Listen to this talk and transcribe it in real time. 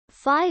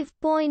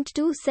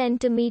5.2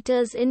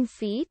 centimeters in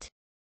feet?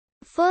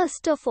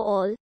 First of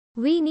all,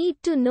 we need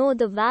to know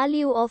the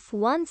value of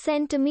 1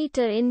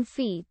 centimeter in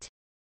feet.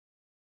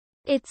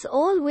 It's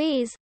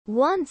always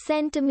 1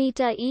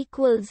 centimeter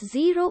equals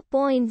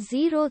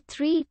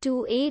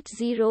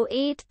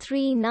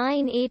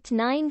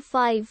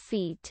 0.03280839895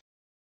 feet.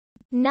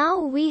 Now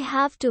we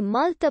have to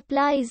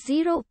multiply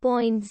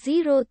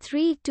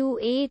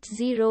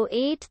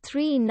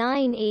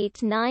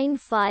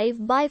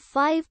 0.03280839895 by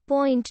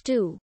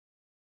 5.2.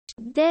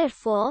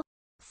 Therefore,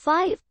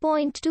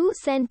 5.2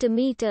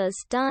 centimeters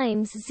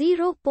times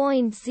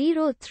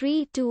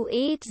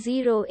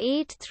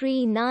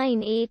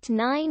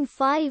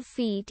 0.03280839895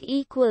 feet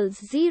equals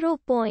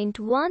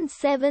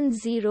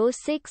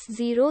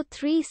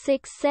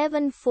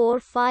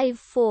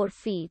 0.17060367454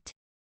 feet.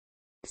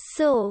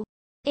 So,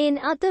 in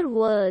other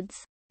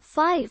words,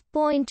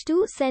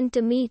 5.2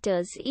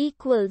 centimeters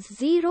equals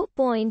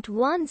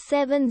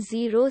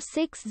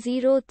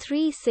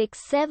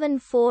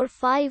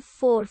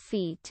 0.17060367454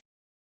 feet.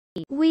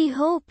 We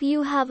hope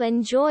you have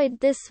enjoyed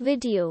this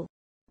video.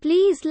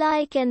 Please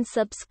like and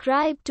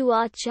subscribe to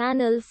our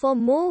channel for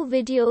more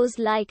videos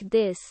like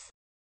this.